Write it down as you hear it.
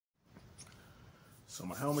So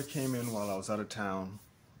my helmet came in while I was out of town.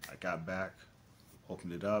 I got back,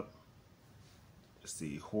 opened it up. It's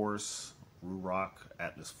the Horus Ruroc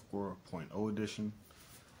Atlas 4.0 edition.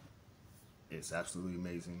 It's absolutely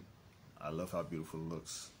amazing. I love how beautiful it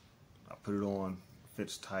looks. I put it on,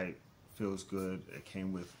 fits tight, feels good. It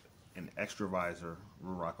came with an extra visor.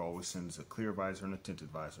 Ruroc always sends a clear visor and a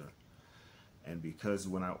tinted visor. And because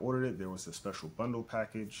when I ordered it, there was a special bundle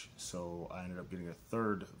package, so I ended up getting a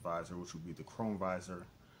third visor, which would be the chrome visor,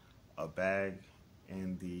 a bag,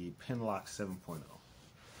 and the Pinlock 7.0.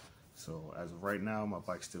 So as of right now, my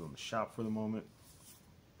bike's still in the shop for the moment,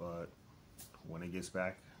 but when it gets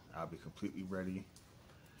back, I'll be completely ready.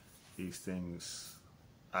 These things,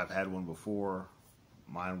 I've had one before.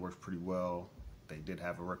 Mine worked pretty well. They did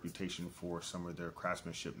have a reputation for some of their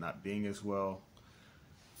craftsmanship not being as well,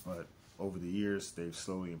 but over the years, they've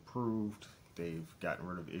slowly improved. They've gotten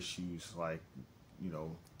rid of issues like,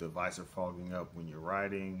 the visor fogging up when you're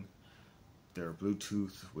riding. Their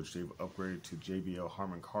Bluetooth, which they've upgraded to JBL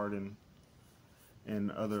Harman Kardon,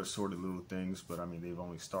 and other assorted little things. But I mean, they've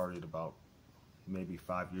only started about maybe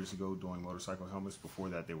 5 years ago doing motorcycle helmets. Before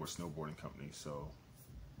that, they were a snowboarding company. So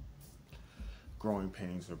growing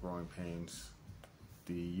pains are growing pains.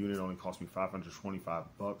 The unit only cost me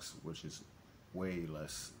 $525, which is way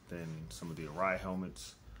less than some of the Arai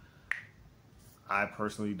helmets. I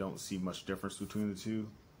personally don't see much difference between the two.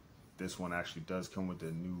 This one actually does come with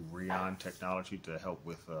the new Rheon technology to help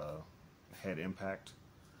with head impact.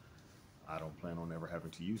 I don't plan on ever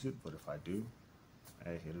having to use it, but if I do,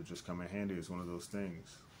 hey, it'll just come in handy. It's one of those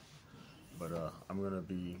things. But I'm gonna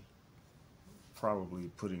be probably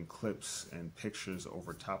putting clips and pictures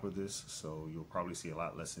over top of this, so you'll probably see a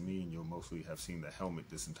lot less of me, and you'll mostly have seen the helmet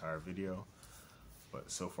this entire video. But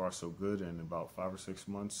so far so good. In about 5 or 6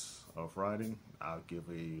 months of riding, I'll give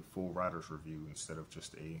a full rider's review instead of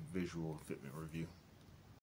just a visual fitment review.